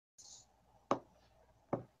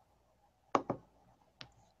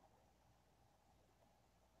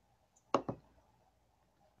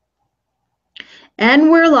And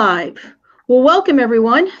we're live. Well, welcome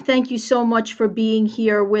everyone. Thank you so much for being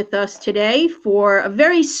here with us today for a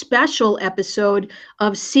very special episode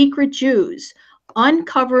of Secret Jews,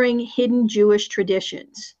 Uncovering Hidden Jewish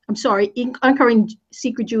Traditions. Uncovering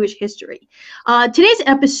Secret Jewish History. Today's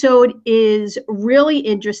episode is really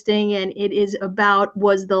interesting, and it is about,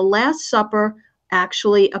 was the Last Supper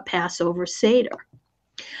actually a Passover Seder?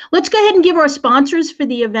 Let's go ahead and give our sponsors for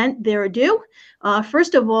the event their due.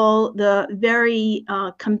 First of all, the very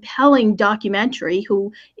compelling documentary,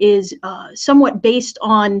 who is somewhat based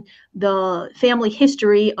on the family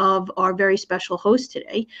history of our very special host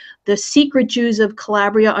today, The Secret Jews of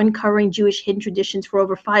Calabria, Uncovering Jewish Hidden Traditions for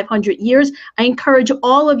Over 500 Years. I encourage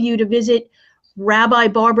all of you to visit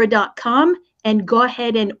RabbiBarbara.com and go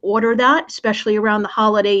ahead and order that, especially around the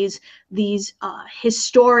holidays. These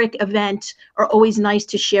historic events are always nice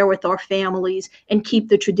to share with our families and keep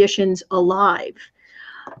the traditions alive.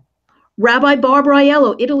 Rabbi Barbara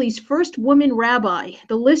Aiello, Italy's first woman rabbi.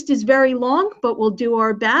 The list is very long, but we'll do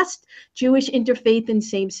our best. Jewish interfaith and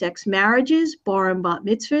same-sex marriages, bar and bat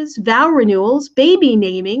mitzvahs, vow renewals, baby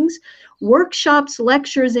namings, workshops,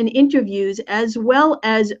 lectures, and interviews, as well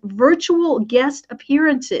as virtual guest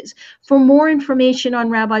appearances. For more information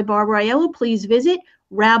on Rabbi Barbara Aiello, please visit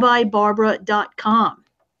RabbiBarbara.com.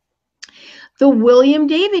 The William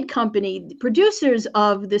David Company, producers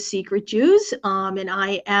of The Secret Jews, and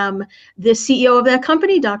I am the CEO of that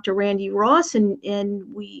company, Dr. Randi I Ross, and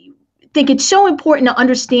we think it's so important to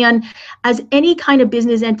understand, as any kind of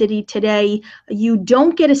business entity today, you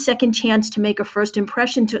don't get a second chance to make a first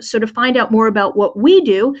impression. So to find out more about what we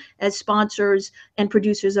do as sponsors and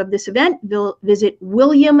producers of this event, visit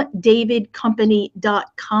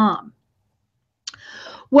WilliamDavidCompany.com.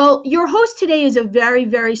 Well, your host today is a very,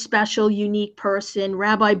 very special, unique person,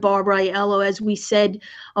 Rabbi Barbara Aiello, as we said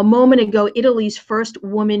a moment ago, Italy's first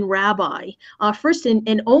woman rabbi, first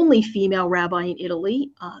and only female rabbi in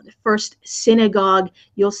Italy, the first synagogue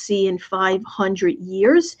you'll see in 500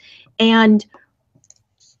 years. And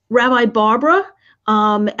Rabbi Barbara,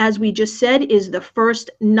 as we just said, is the first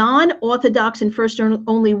non-Orthodox and first and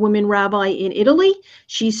only woman rabbi in Italy.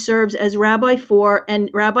 She serves as rabbi for, and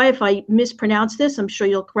Rabbi, if I mispronounce this, I'm sure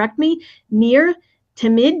you'll correct me, Ner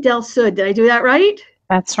Tamid del Sud. Did I do that right?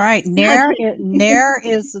 That's right. Ner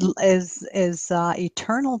is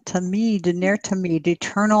eternal tamid, ner tamid,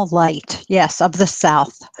 eternal light. Yes, of the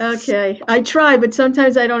south. Okay, I try, but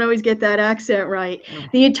sometimes I don't always get that accent right.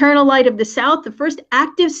 The eternal light of the south, the first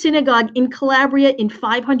active synagogue in Calabria in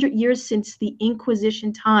 500 years since the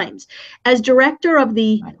Inquisition times. As director of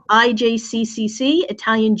the IJCCC,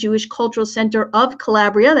 Italian Jewish Cultural Center of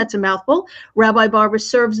Calabria, that's a mouthful, Rabbi Barbara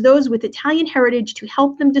serves those with Italian heritage to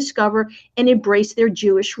help them discover and embrace their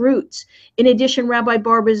Jewish roots. In addition, Rabbi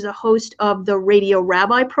Barbara is the host of the Radio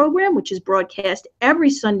Rabbi program, which is broadcast every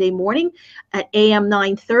Sunday morning at AM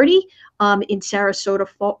 930 in Sarasota,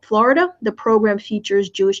 Florida. The program features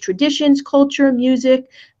Jewish traditions, culture, music,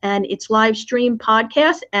 and its live stream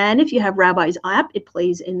podcast. And if you have Rabbi's app, it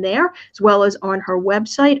plays in there, as well as on her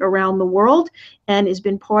website around the world, and has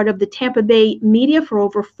been part of the Tampa Bay media for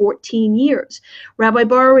over 14 years. Rabbi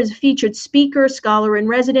Barbara is a featured speaker, scholar in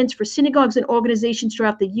residence for synagogues and organizations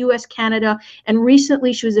throughout the U.S., Canada, and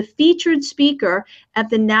recently she was a featured speaker at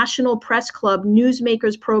the National Press Club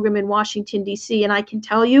Newsmakers program in Washington, D.C. And I can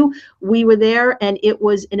tell you, we were there, and it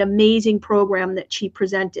was an amazing program that she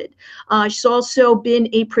presented. She's also been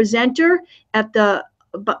a presenter at the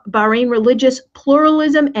Bahrain Religious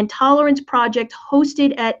Pluralism and Tolerance Project,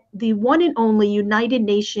 hosted at the one and only United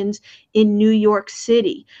Nations in New York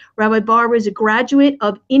City. Rabbi Barbara is a graduate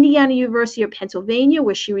of Indiana University of Pennsylvania,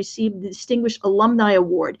 where she received the Distinguished Alumni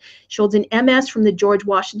Award. She holds an MS from the George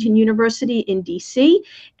Washington University in DC,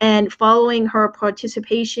 and following her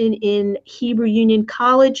participation in Hebrew Union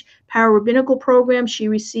College para-rabbinical program, she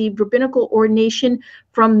received rabbinical ordination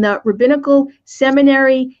from the Rabbinical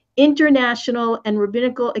Seminary International and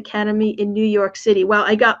Rabbinical Academy in New York City. Wow,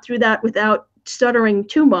 I got through that without stuttering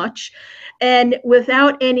too much. And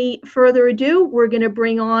without any further ado, we're going to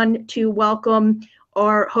bring on to welcome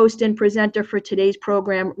our host and presenter for today's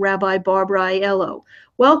program, Rabbi Barbara Aiello.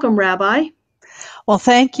 Welcome, Rabbi. Well,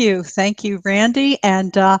 thank you. Thank you, Randy.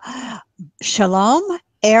 And shalom,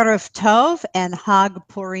 Erev Tov, and Hag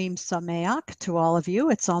Purim Sameach to all of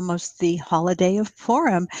you. It's almost the holiday of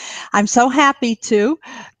Purim. I'm so happy to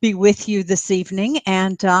be with you this evening,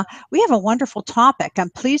 and we have a wonderful topic.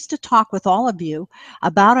 I'm pleased to talk with all of you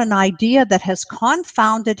about an idea that has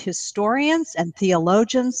confounded historians and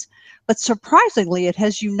theologians, but surprisingly, it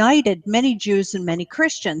has united many Jews and many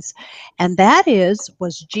Christians, and that is,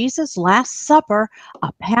 was Jesus' Last Supper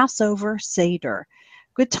a Passover Seder?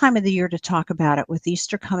 Good time of the year to talk about it, with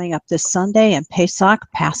Easter coming up this Sunday and Pesach,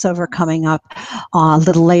 Passover, coming up a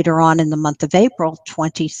little later on in the month of April,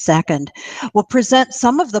 22nd. We'll present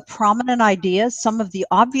some of the prominent ideas, some of the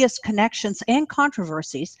obvious connections and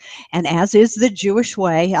controversies, and as is the Jewish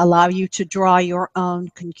way, allow you to draw your own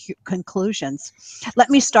conclusions. Let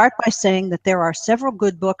me start by saying that there are several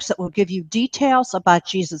good books that will give you details about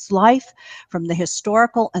Jesus' life from the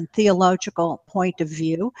historical and theological point of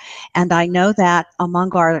view. And I know that among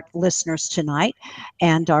our listeners tonight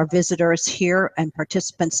and our visitors here and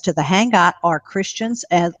participants to the Hangout are Christians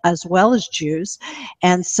as well as Jews.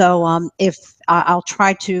 And so if I'll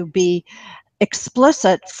try to be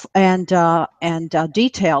explicit and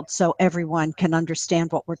detailed so everyone can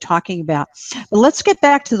understand what we're talking about. But let's get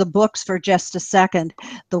back to the books for just a second,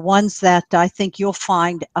 the ones that I think you'll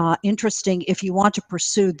find interesting if you want to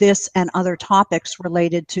pursue this and other topics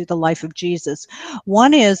related to the life of Jesus.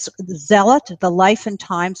 One is Zealot, The Life and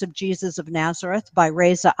Times of Jesus of Nazareth by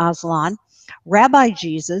Reza Aslan. Rabbi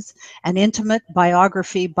Jesus, an intimate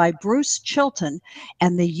biography by Bruce Chilton,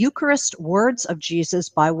 and The Eucharist Words of Jesus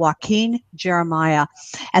by Joaquin Jeremiah.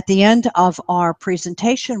 At the end of our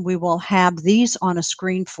presentation, we will have these on a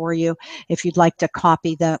screen for you if you'd like to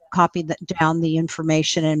copy down the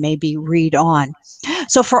information and maybe read on.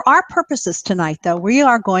 So for our purposes tonight, though, we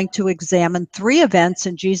are going to examine 3 events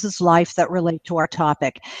in Jesus' life that relate to our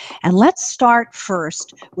topic. And let's start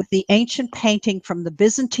first with the ancient painting from the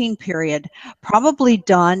Byzantine period, probably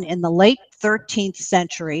done in the late 13th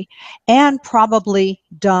century and probably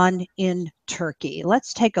done in Turkey.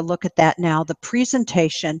 Let's take a look at that now, the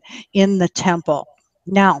presentation in the temple.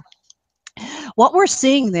 Now, what we're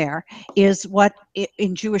seeing there is what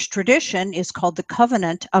in Jewish tradition is called the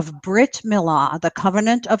covenant of Brit Milah, the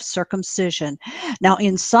covenant of circumcision. Now,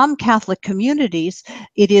 in some Catholic communities,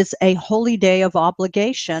 it is a holy day of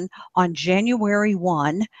obligation on January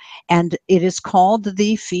 1, and it is called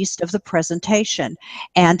the Feast of the Presentation.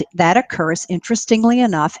 And that occurs, interestingly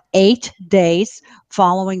enough, 8 days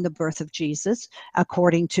following the birth of Jesus,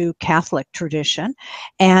 according to Catholic tradition.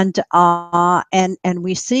 And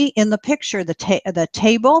we see in the picture the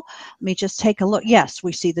table. Let me just take a look. Yes,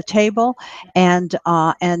 we see the table and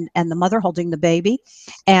the mother holding the baby,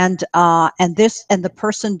 and the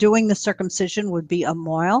person doing the circumcision would be a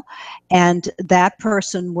moil, and that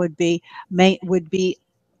person would be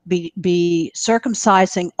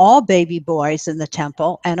circumcising all baby boys in the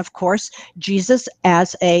temple. And of course, Jesus,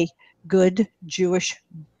 as a good Jewish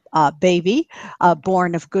baby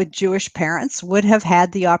born of good Jewish parents, would have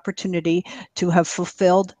had the opportunity to have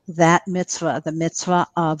fulfilled that mitzvah, the mitzvah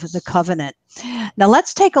of the covenant. Now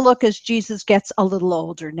let's take a look as Jesus gets a little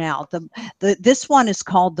older now. This one is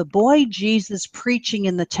called The Boy Jesus Preaching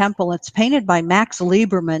in the Temple. It's painted by Max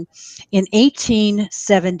Lieberman in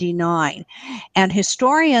 1879. And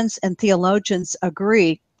historians and theologians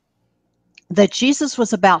agree that Jesus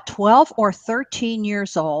was about 12 or 13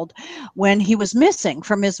 years old when he was missing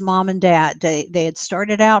from his mom and dad. They had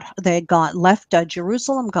started out, they had left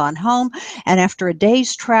Jerusalem, gone home, and after a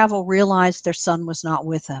day's travel realized their son was not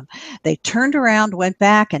with them. They turned around, went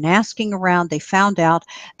back, and asking around, they found out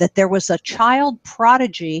that there was a child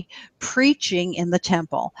prodigy preaching in the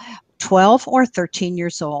temple. 12 or 13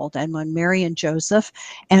 years old. And when Mary and Joseph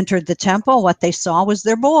entered the temple, what they saw was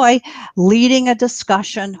their boy leading a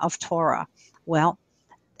discussion of Torah. Well,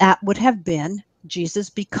 that would have been Jesus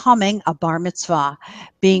becoming a Bar Mitzvah,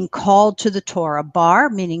 being called to the Torah. Bar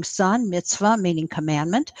meaning son, mitzvah meaning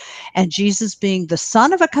commandment, and Jesus, being the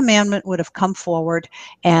son of a commandment, would have come forward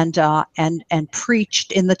and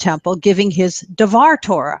preached in the temple, giving his Devar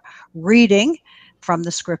Torah, reading from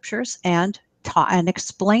the scriptures and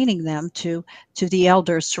explaining them to the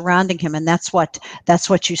elders surrounding him. And that's what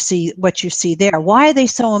you see there. Why are they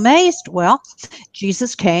so amazed? Well,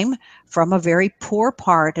 Jesus came from a very poor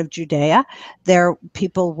part of Judea. Their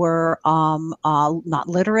people were not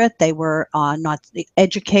literate, they were not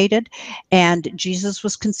educated, and Jesus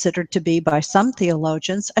was considered to be, by some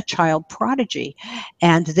theologians, a child prodigy.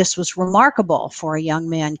 And this was remarkable for a young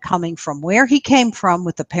man coming from where he came from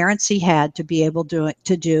with the parents he had to be able to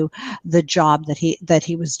do the job that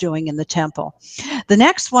he was doing in the temple. The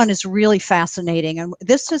next one is really fascinating, and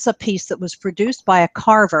this is a piece that was produced by a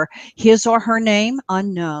carver, his or her name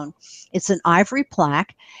unknown. It's an ivory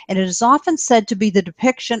plaque, and it is often said to be the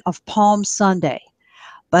depiction of Palm Sunday,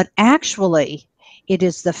 but actually it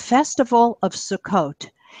is the festival of Sukkot.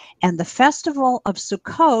 And the festival of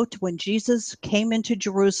Sukkot, when Jesus came into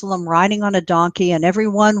Jerusalem riding on a donkey and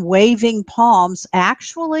everyone waving palms,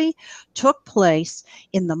 actually took place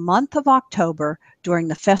in the month of October during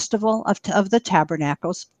the festival of the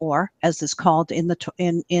tabernacles, or as is called in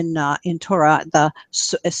Torah, the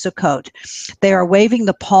Sukkot. They are waving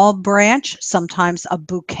the palm branch, sometimes a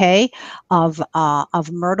bouquet of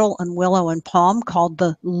myrtle and willow and palm called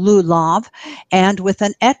the lulav, and with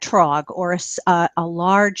an etrog, or a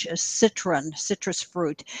large citrus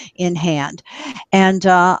fruit in hand. And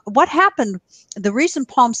what happened? The reason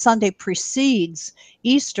Palm Sunday precedes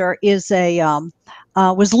Easter is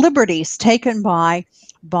was liberties taken by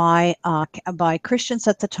Christians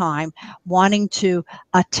at the time, wanting to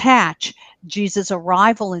attach Jesus'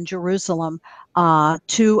 arrival in Jerusalem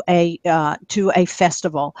to a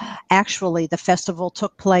festival. Actually, the festival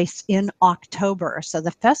took place in October, so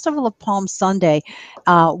the festival of Palm Sunday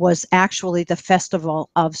was actually the festival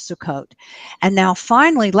of Sukkot. And now,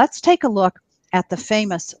 finally, let's take a look at the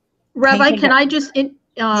famous Rabbi, can I just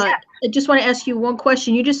I just want to ask you one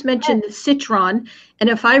question. You just mentioned the citron, and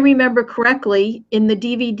if I remember correctly, in the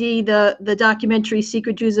DVD, the documentary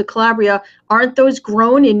Secret Jews of Calabria, aren't those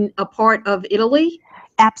grown in a part of Italy?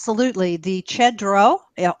 Absolutely. The cedro,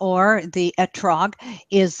 or the etrog,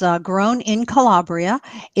 is grown in Calabria.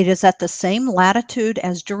 It is at the same latitude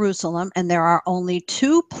as Jerusalem, and there are only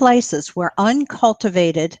 2 places where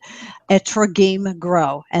uncultivated etrogim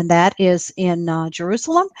grow, and that is in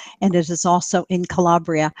Jerusalem, and it is also in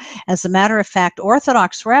Calabria. As a matter of fact,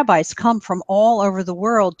 Orthodox rabbis come from all over the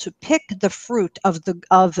world to pick the fruit of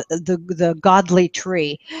the godly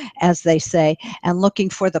tree, as they say, and looking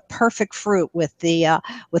for the perfect fruit with the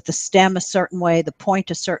stem a certain way, the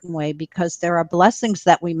point a certain way, because there are blessings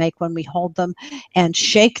that we make when we hold them and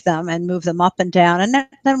shake them and move them up and down, and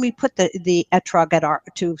then we put the etrog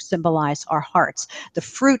to symbolize our hearts. The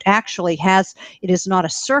fruit actually it is not a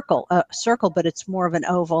circle, but it's more of an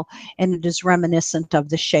oval, and it is reminiscent of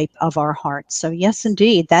the shape of our hearts. So yes,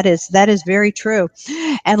 indeed, that is very true.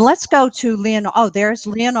 And let's go to Leonardo. Oh, there's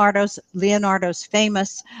Leonardo's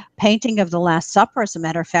famous painting of the Last Supper. As a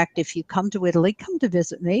matter of fact, if you come to Italy, come to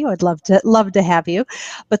visit me. I'd love to have you.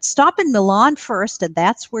 But stop in Milan first, and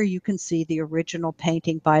that's where you can see the original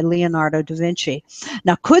painting by Leonardo da Vinci.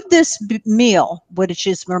 Now, could this meal, which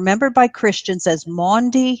is remembered by Christians as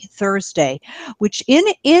Maundy Thursday, which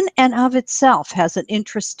in and of itself has an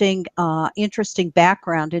interesting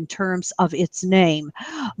background in terms of its name.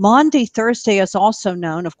 Maundy Thursday is also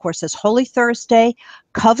known, of course, as Holy Thursday,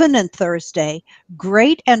 Covenant Thursday,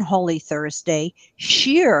 Great and Holy Thursday,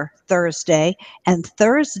 Sheer Thursday, and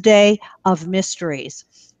Thursday of Mysteries.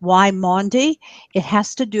 Why Maundy? It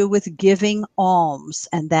has to do with giving alms,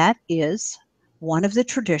 and that is one of the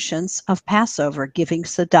traditions of Passover, giving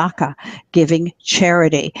tzedakah, giving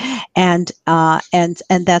charity, and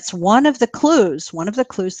that's one of the clues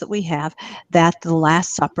that we have that the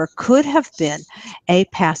Last Supper could have been a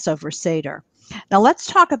Passover Seder. Now let's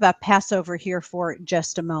talk about Passover here for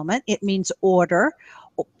just a moment. It means order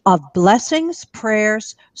of blessings,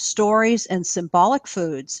 prayers, stories, and symbolic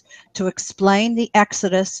foods to explain the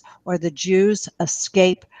Exodus or the Jews'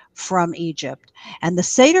 escape from Egypt. And the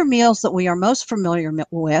Seder meals that we are most familiar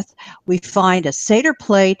with, we find a Seder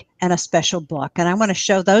plate and a special book. And I want to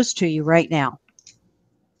show those to you right now.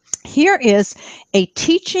 Here is a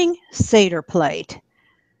teaching Seder plate.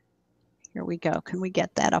 Here we go. Can we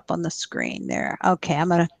get that up on the screen there? Okay, I'm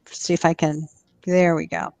going to see if I can. There we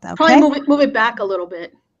go. Okay. Probably move it back a little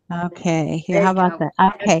bit. Okay, here, how about that?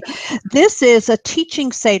 Okay, this is a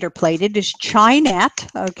teaching Seder plate. It is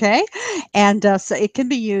Chinette, okay, and so it can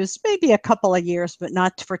be used maybe a couple of years, but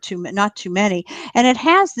not too many. And it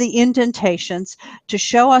has the indentations to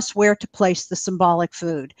show us where to place the symbolic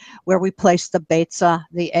food, where we place the beitza,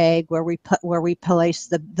 the egg, where we place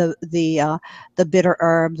the bitter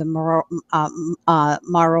herb, the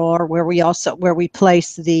maror, where we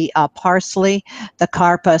place the parsley, the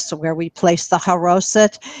karpas, where we place the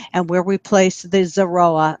haroset, and where we place the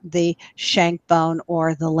zaroa, the shank bone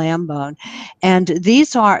or the lamb bone. And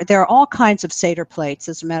there are all kinds of Seder plates.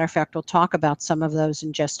 As a matter of fact, we'll talk about some of those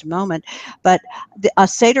in just a moment. But a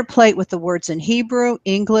Seder plate with the words in Hebrew,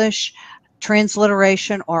 English,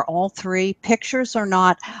 transliteration, or all 3, pictures or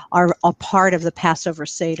not, are a part of the Passover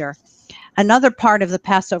Seder. Another part of the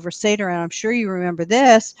Passover Seder, and I'm sure you remember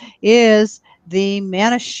this, is the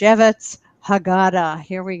Manischewitz Haggadah.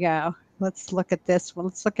 Here we go. Let's look at this one.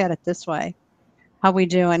 Let's look at it this way. How we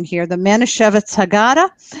doing here? The Manischewitz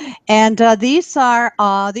Haggadah, and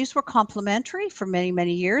these were complementary for many,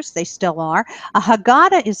 many years. They still are. A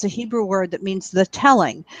Haggadah is a Hebrew word that means the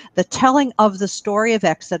telling of the story of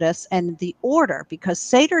Exodus, and the order, because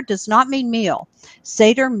Seder does not mean meal.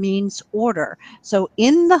 Seder means order. So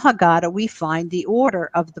in the Haggadah, we find the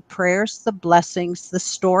order of the prayers, the blessings, the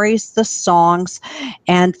stories, the songs,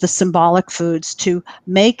 and the symbolic foods to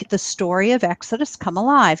make the story of Exodus come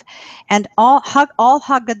alive. And all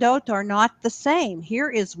Haggadot are not the same. Here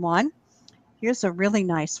is one. Here's a really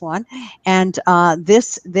nice one, and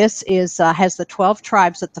this is has the 12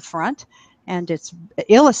 tribes at the front, and it's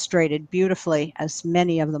illustrated beautifully, as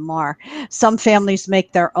many of them are. Some families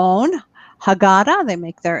make their own Haggadah.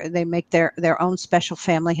 They make their own special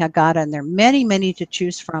family Haggadah, and there are many, many to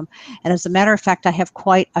choose from. And as a matter of fact, I have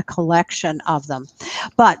quite a collection of them.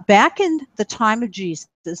 But back in the time of Jesus,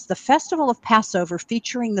 the festival of Passover,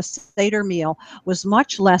 featuring the Seder meal, was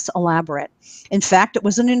much less elaborate. In fact, it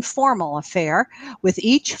was an informal affair, with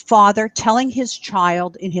each father telling his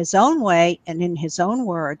child in his own way and in his own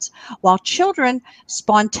words, while children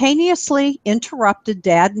spontaneously interrupted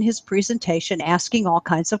Dad in his presentation, asking all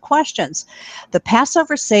kinds of questions. The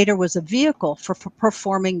Passover Seder was a vehicle for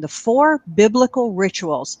performing the 4 biblical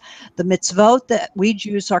rituals, the mitzvot that we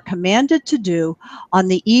Jews are commanded to do on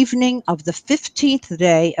the evening of the 15th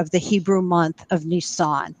day of the Hebrew month of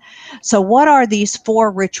Nisan. So what are these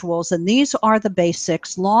 4 rituals? And these are the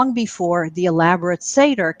basics long before the elaborate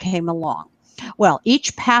Seder came along. Well,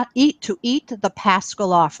 eat the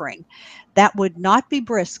Paschal offering. That would not be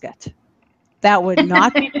brisket. That would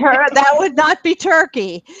not be that would not be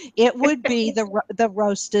turkey. It would be the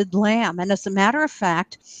roasted lamb. And as a matter of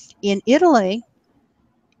fact, in Italy,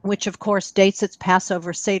 which of course dates its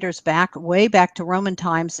Passover Seders way back to Roman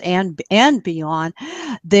times and beyond,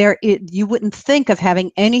 you wouldn't think of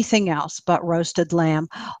having anything else but roasted lamb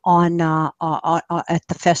on at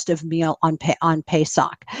the festive meal on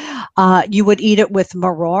Pesach. You would eat it with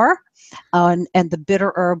maror. And the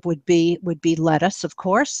bitter herb would be lettuce, of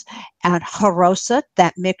course, and haroset,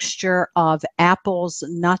 that mixture of apples,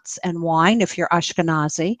 nuts, and wine, if you're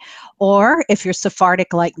Ashkenazi, or if you're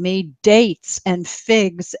Sephardic like me, dates and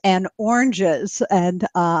figs and oranges and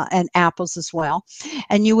apples as well.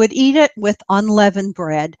 And you would eat it with unleavened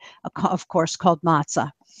bread, of course, called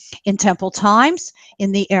matzah. In temple times,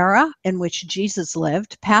 in the era in which Jesus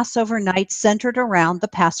lived, Passover night centered around the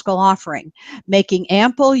Paschal offering, making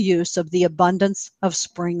ample use of the abundance of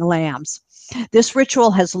spring lambs. This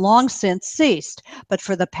ritual has long since ceased, but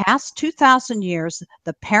for the past 2,000 years,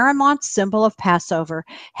 the paramount symbol of Passover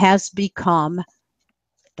has become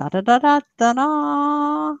the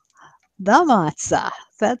matzah.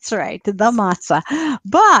 That's right, the matzah.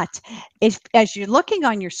 But as you're looking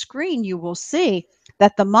on your screen, you will see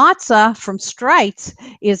that the matzah from Strites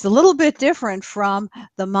is a little bit different from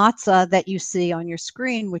the matzah that you see on your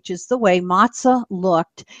screen, which is the way matzah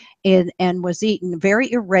looked and was eaten,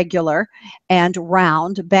 very irregular and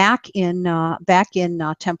round back in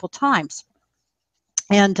temple times.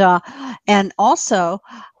 And also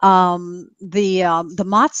the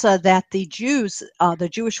matzah that the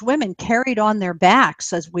Jewish women carried on their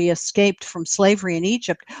backs as we escaped from slavery in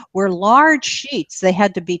Egypt were large sheets. They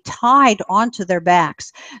had to be tied onto their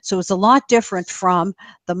backs. So it was a lot different from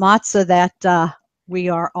the matzah that we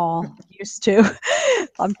are all used to,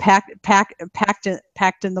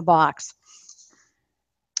 packed in the box.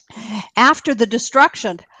 After the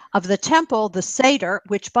destruction of the temple, the Seder,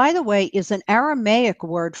 which, by the way, is an Aramaic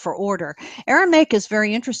word for order. Aramaic is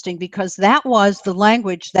very interesting because that was the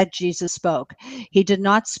language that Jesus spoke. He did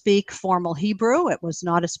not speak formal Hebrew. It was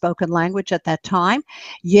not a spoken language at that time.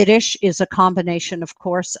 Yiddish is a combination, of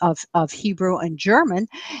course, of Hebrew and German.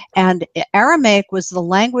 And Aramaic was the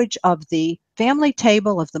language of the family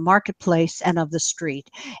table, of the marketplace, and of the street.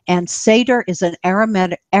 And Seder is an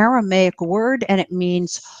Aramaic word, and it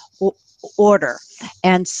means order.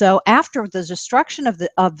 And so after the destruction of the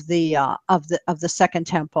second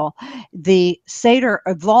temple, the Seder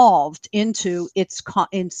evolved into its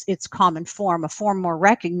common form, a form more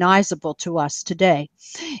recognizable to us today.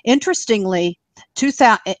 Interestingly,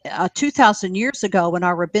 2,000 years ago, when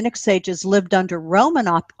our rabbinic sages lived under Roman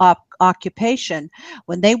occupation,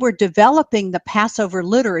 when they were developing the Passover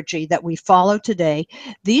liturgy that we follow today,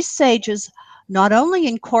 these sages not only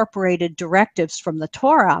incorporated directives from the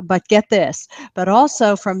Torah, but get this, but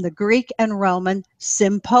also from the Greek and Roman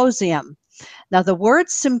symposium. Now, the word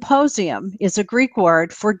symposium is a Greek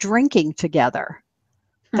word for drinking together.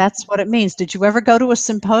 That's what it means. Did you ever go to a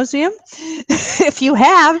symposium? If you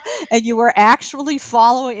have, and you were actually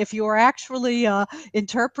following, if you were actually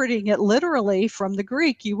interpreting it literally from the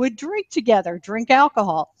Greek, you would drink together, drink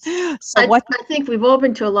alcohol. So I think we've all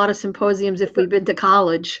been to a lot of symposiums if we've been to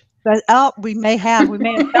college. But, we may have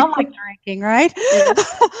felt like drinking, right? Yeah.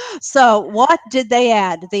 So what did they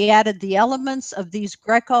add? They added the elements of these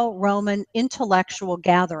Greco-Roman intellectual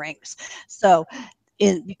gatherings. So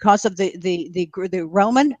because of the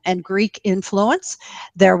Roman and Greek influence,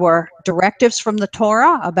 there were directives from the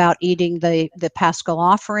Torah about eating the Paschal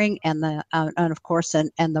offering and of course and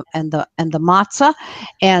the matzah,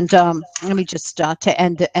 and let me just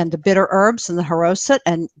and the bitter herbs and the haroset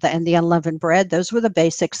and the unleavened bread. Those were the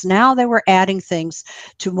basics. Now they were adding things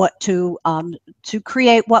to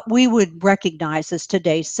create what we would recognize as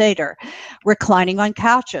today's Seder: reclining on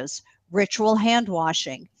couches, ritual hand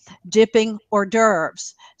washing, dipping hors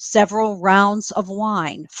d'oeuvres, several rounds of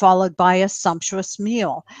wine, followed by a sumptuous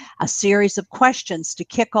meal, a series of questions to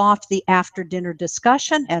kick off the after-dinner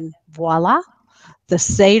discussion, and voila, the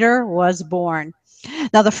Seder was born.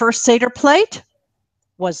 Now, the first Seder plate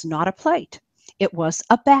was not a plate. It was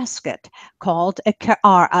a basket called a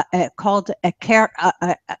ke'ara,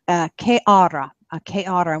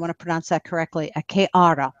 I want to pronounce that correctly, a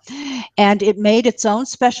ke'ara. And it made its own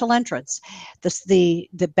special entrance. The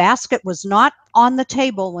basket was not on the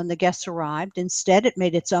table when the guests arrived. Instead, it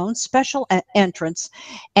made its own special entrance,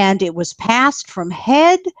 and it was passed from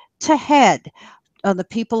head to head on the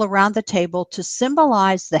people around the table to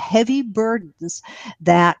symbolize the heavy burdens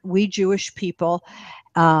that we Jewish people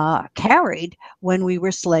carried when we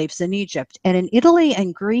were slaves in Egypt. And in Italy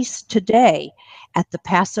and Greece today, at the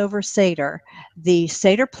Passover Seder, the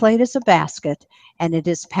Seder plate is a basket, and it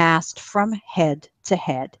is passed from head to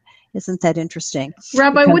head. Isn't that interesting?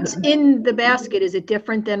 Rabbi, what's in the basket? Is it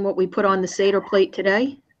different than what we put on the Seder plate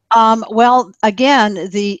today? Well, again,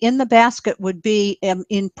 in the basket would be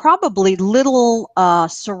in probably little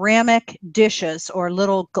ceramic dishes, or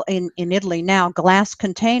little, in Italy now, glass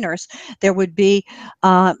containers. There would be,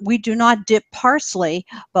 we do not dip parsley,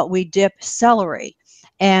 but we dip celery.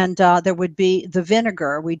 And there would be the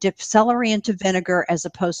vinegar. We dip celery into vinegar as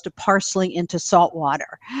opposed to parsley into salt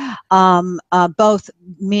water. Both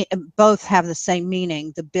have the same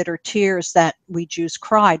meaning: the bitter tears that we Jews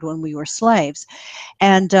cried when we were slaves.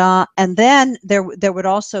 And then there would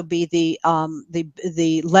also be the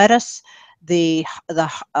lettuce, the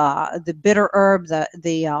bitter herb,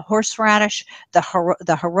 the horseradish, the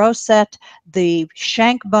haroset, the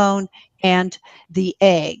shank bone, and the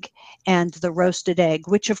egg, and the roasted egg,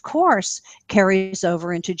 which of course carries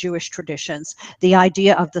over into Jewish traditions. The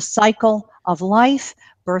idea of the cycle of life,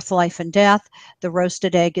 birth, life, and death. The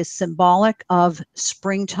roasted egg is symbolic of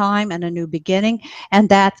springtime and a new beginning. And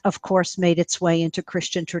that, of course, made its way into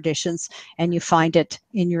Christian traditions, and you find it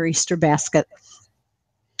in your Easter basket.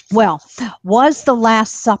 Well, was the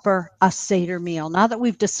Last Supper a Seder meal? Now that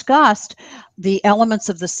we've discussed the elements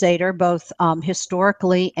of the Seder, both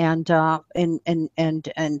historically and from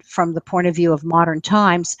the point of view of modern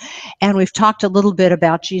times, and we've talked a little bit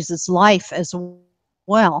about Jesus' life as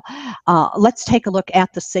well, let's take a look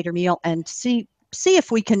at the Seder meal and see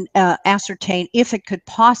if we can ascertain if it could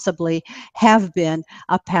possibly have been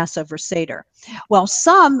a Passover Seder. Well,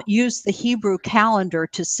 some use the Hebrew calendar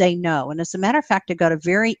to say no. And as a matter of fact, I got a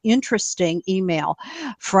very interesting email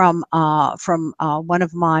from one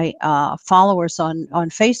of my followers on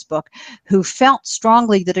Facebook, who felt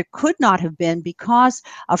strongly that it could not have been because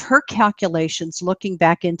of her calculations looking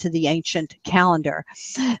back into the ancient calendar.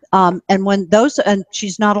 And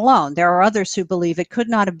she's not alone. There are others who believe it could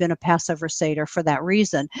not have been a Passover Seder for that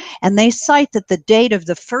reason. And they cite that the date of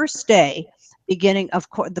the first day, beginning of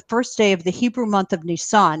the first day of the Hebrew month of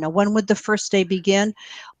Nisan. Now, when would the first day begin?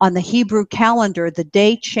 On the Hebrew calendar, the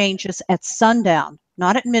day changes at sundown,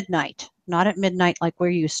 not at midnight. Not at midnight like we're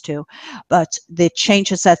used to, but it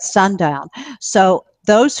changes at sundown. So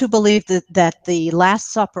those who believe that the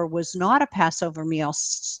Last Supper was not a Passover meal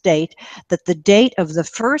state that the date of the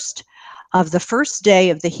first day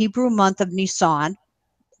of the Hebrew month of Nisan,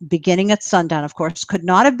 beginning at sundown, of course, could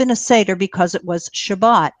not have been a Seder because it was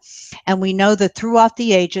Shabbat. And we know that throughout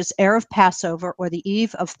the ages, Erev Passover, or the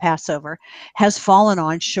eve of Passover, has fallen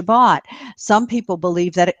on Shabbat. Some people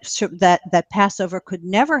believe that that Passover could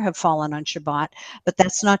never have fallen on Shabbat, but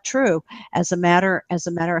that's not true. As a matter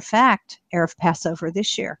of fact, Erev Passover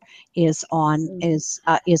this year is on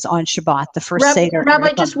Shabbat, the first Seder.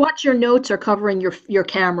 Rabbi, just watch your notes are covering your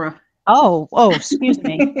camera. Oh, excuse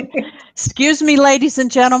me. Excuse me, ladies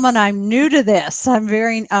and gentlemen, I'm new to this. I'm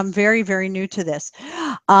very, very new to this.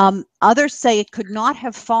 Others say it could not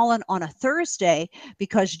have fallen on a Thursday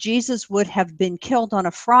because Jesus would have been killed on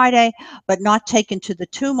a Friday, but not taken to the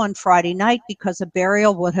tomb on Friday night because a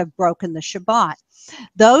burial would have broken the Shabbat.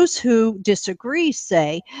 Those who disagree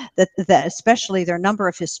say that especially their number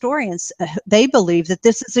of historians, they believe that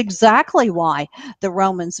this is exactly why the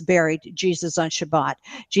Romans buried Jesus on Shabbat.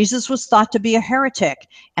 Jesus was thought to be a heretic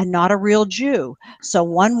and not a real Jew. So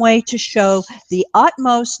one way to show the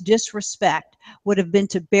utmost disrespect would have been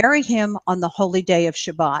to bury him on the holy day of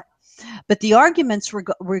Shabbat. But the arguments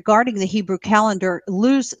regarding the Hebrew calendar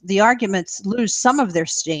lose some of their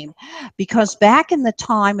steam, because back in the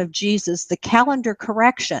time of Jesus, the calendar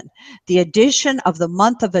correction, the addition of the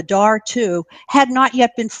month of Adar to, had not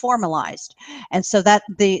yet been formalized, and so that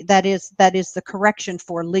is the correction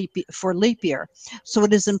for leap year. So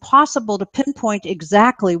it is impossible to pinpoint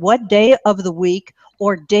exactly what day of the week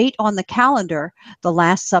or date on the calendar the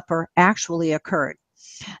Last Supper actually occurred.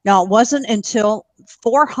 Now, it wasn't until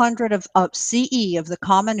 400 of CE, of the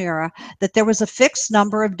Common Era, that there was a fixed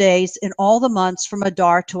number of days in all the months from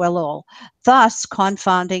Adar to Elul, thus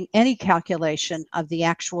confounding any calculation of the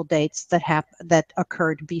actual dates that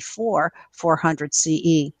occurred before 400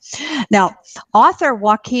 CE. Now, author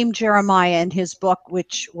Joachim Jeremiah, in his book,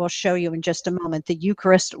 which we'll show you in just a moment, The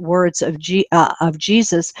Eucharist Words of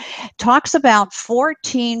Jesus, talks about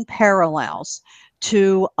 14 parallels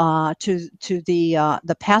to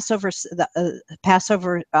the Passover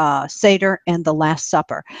Seder and the Last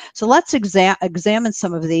Supper. So let's examine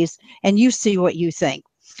some of these, and you see what you think.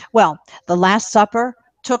 Well, the Last Supper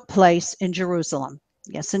took place in Jerusalem.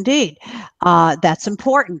 Yes, indeed. That's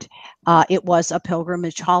important. It was a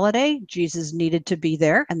pilgrimage holiday. Jesus needed to be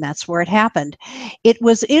there, and that's where it happened. It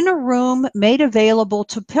was in a room made available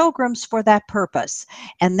to pilgrims for that purpose.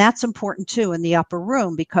 And that's important too, in the upper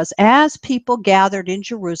room, because as people gathered in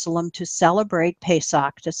Jerusalem to celebrate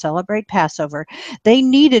Pesach, to celebrate Passover, they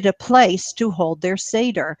needed a place to hold their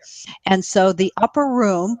Seder. And so the upper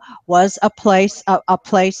room was a place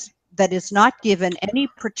that is not given any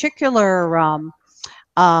particular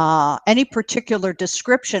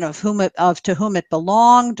description of to whom it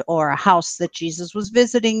belonged, or a house that Jesus was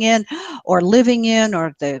visiting in or living in,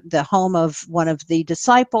 or the home of one of the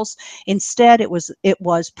disciples. Instead, it was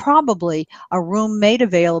probably a room made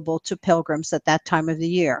available to pilgrims at that time of the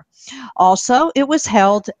year. Also, it was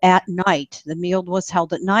held at night. The meal was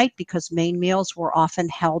held at night because main meals were often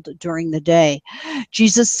held during the day.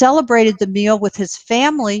 Jesus celebrated the meal with his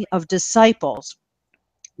family of disciples.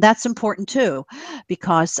 That's important too,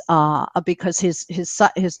 because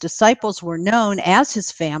his disciples were known as his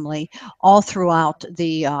family all throughout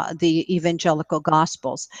the evangelical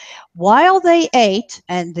gospels. While they ate,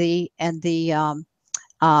 and the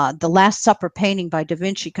Last Supper painting by Da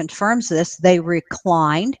Vinci confirms this, they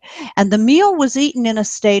reclined, and the meal was eaten in a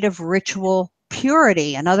state of ritual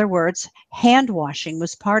purity. In other words, hand washing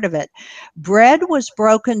was part of it. Bread was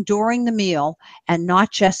broken during the meal and not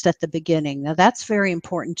just at the beginning. Now that's very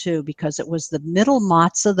important too, because it was the middle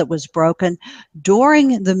matzah that was broken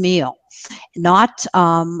during the meal, not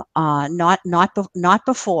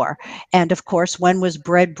before. And of course, when was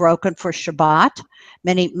bread broken for Shabbat?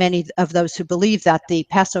 Many of those who believe that the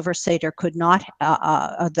Passover Seder could not,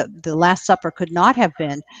 the Last Supper could not have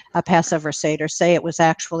been a Passover Seder, say it was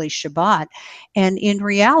actually Shabbat. And in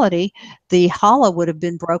reality, the challah would have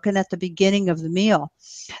been broken at the beginning of the meal.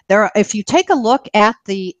 If you take a look at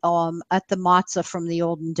the matzah from the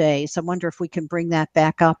olden days, I wonder if we can bring that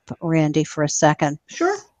back up, Randy, for a second.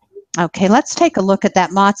 Sure. Okay, let's take a look at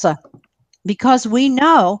that matzah, because we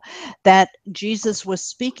know that Jesus was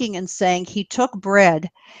speaking and saying he took bread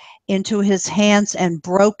into his hands and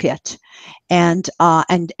broke it and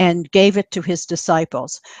gave it to his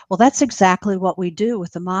disciples. Well, that's exactly what we do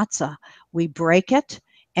with the matzah. We break it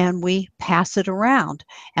and we pass it around,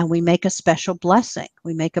 and we make a special blessing.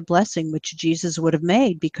 We make a blessing which Jesus would have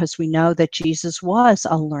made, because we know that Jesus was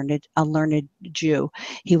a learned Jew.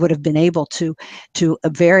 He would have been able to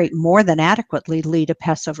very more than adequately lead a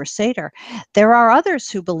Passover Seder. There are others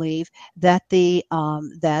who believe that the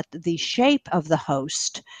shape of the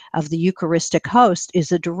host, of the Eucharistic host,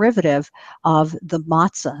 is a derivative of the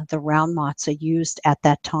matzah, the round matzah used at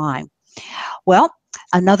that time. Well,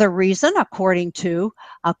 another reason, according to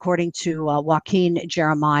Joachim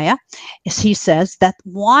Jeremiah, is he says that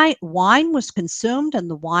wine was consumed and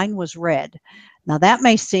the wine was red. Now that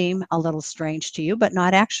may seem a little strange to you, but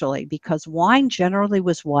not actually, because wine generally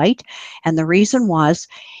was white, and the reason was,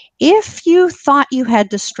 if you thought you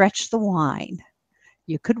had to stretch the wine,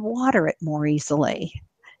 you could water it more easily.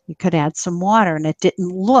 You could add some water, and it didn't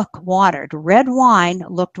look watered. Red wine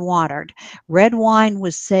looked watered. Red wine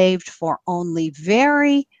was saved for only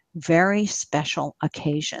very, very special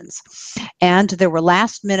occasions. And there were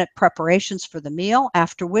last-minute preparations for the meal,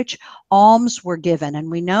 after which alms were given.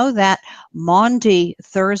 And we know that Maundy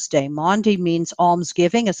Thursday, Maundy means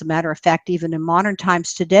almsgiving. As a matter of fact, even in modern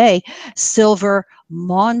times today, silver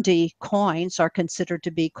Maundy coins are considered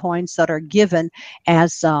to be coins that are given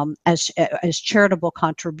as charitable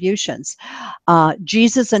contributions.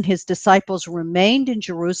 Jesus and his disciples remained in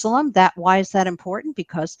Jerusalem. Why is that important?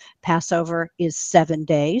 Because Passover is 7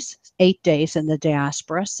 days, 8 days in the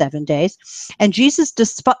diaspora, 7 days. And Jesus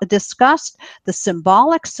discussed the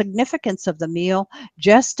symbolic significance of the meal,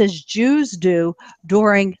 just as Jews do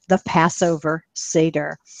during the Passover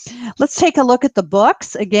Seder. Let's take a look at the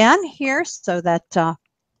books again here, so that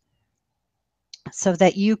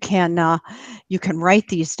you can write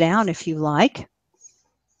these down if you like.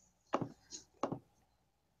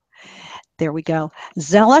 There we go.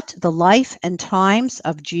 Zealot, The Life and Times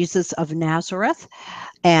of Jesus of Nazareth,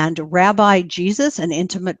 and Rabbi Jesus, An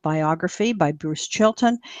Intimate Biography by Bruce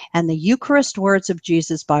Chilton, and The Eucharist Words of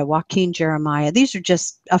Jesus by Joaquin Jeremiah. These are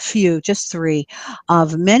just a few, just 3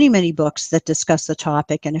 of many, many books that discuss the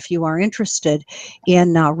topic. And if you are interested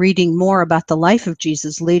in reading more about the life of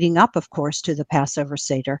Jesus leading up, of course, to the Passover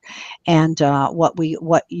Seder and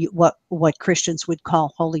what Christians would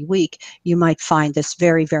call Holy Week, you might find this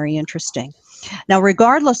very, very interesting. Now,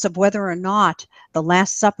 regardless of whether or not the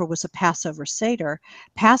Last Supper was a Passover Seder,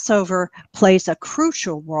 Passover plays a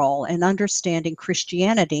crucial role in understanding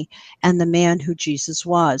Christianity and the man who Jesus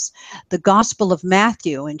was. The Gospel of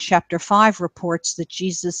Matthew in chapter 5 reports that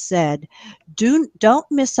Jesus said, "Don't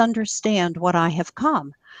misunderstand what I have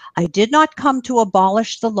come. I did not come to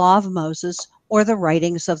abolish the law of Moses or the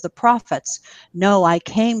writings of the prophets. No, I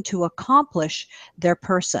came to accomplish their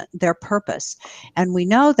purpose." And we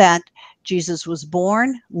know that Jesus was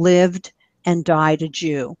born, lived, and died a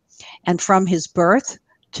Jew. And from his birth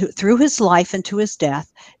through his life and to his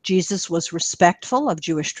death, Jesus was respectful of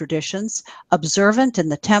Jewish traditions, observant in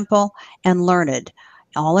the temple, and learned.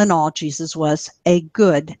 All in all, Jesus was a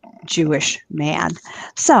good Jewish man.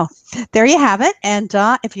 So there you have it. And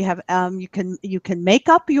if you have, you can make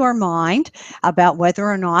up your mind about whether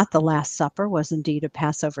or not the Last Supper was indeed a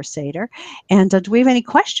Passover Seder. And do we have any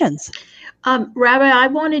questions? Rabbi, I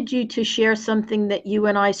wanted you to share something that you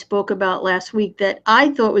and I spoke about last week that I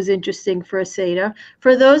thought was interesting for a Seder.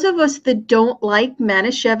 For those of us that don't like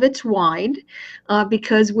Manischewitz wine,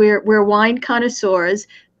 because we're wine connoisseurs,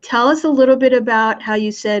 tell us a little bit about how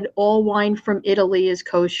you said all wine from Italy is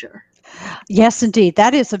kosher. Yes, indeed.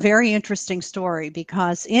 That is a very interesting story,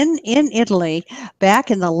 because in Italy, back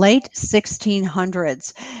in the late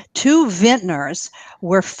 1600s, 2 vintners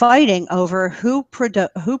were fighting over who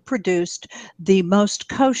produced the most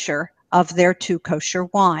kosher of their 2 kosher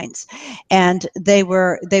wines. And they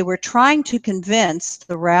were trying to convince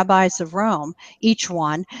the rabbis of Rome, each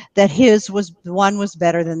one, that one was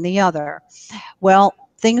better than the other. Well,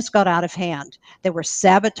 things got out of hand. They were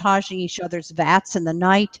sabotaging each other's vats in the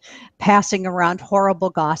night, passing around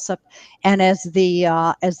horrible gossip. And as the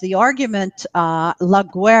argument, la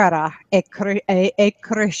guerra è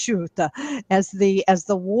cresciuta, as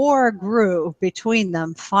the war grew between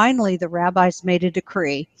them, finally the rabbis made a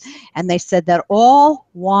decree, and they said that all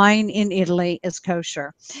wine in Italy is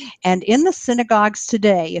kosher. And in the synagogues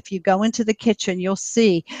today, if you go into the kitchen, you'll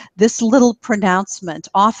see this little pronouncement,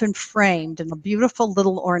 often framed in a beautiful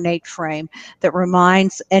little ornate frame, that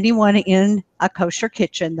reminds anyone in a kosher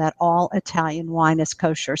kitchen that all Italian wine is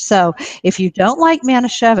kosher. So if you don't like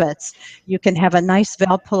Manischewitz, you can have a nice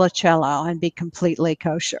Valpolicella and be completely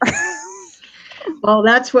kosher. Well,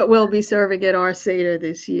 that's what we'll be serving at our Seder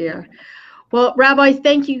this year. Well, Rabbi,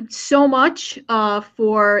 thank you so much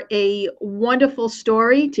for a wonderful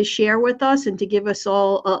story to share with us and to give us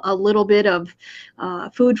all a little bit of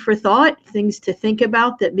food for thought, things to think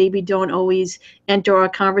about that maybe don't always enter our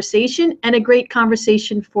conversation, and a great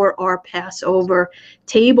conversation for our Passover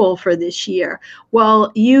table for this year.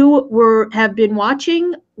 Well, you have been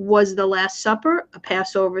watching Was the Last Supper a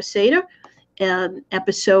Passover Seder? An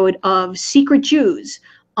episode of Secret Jews,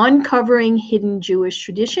 Uncovering Hidden Jewish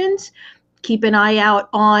Traditions. Keep an eye out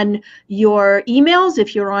on your emails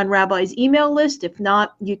if you're on Rabbi's email list. If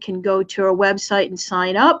not, you can go to our website and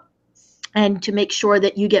sign up, and to make sure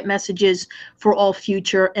that you get messages for all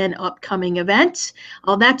future and upcoming events.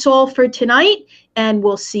 That's all for tonight, and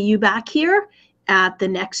we'll see you back here at the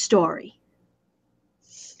next story.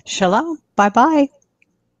 Shalom. Bye-bye.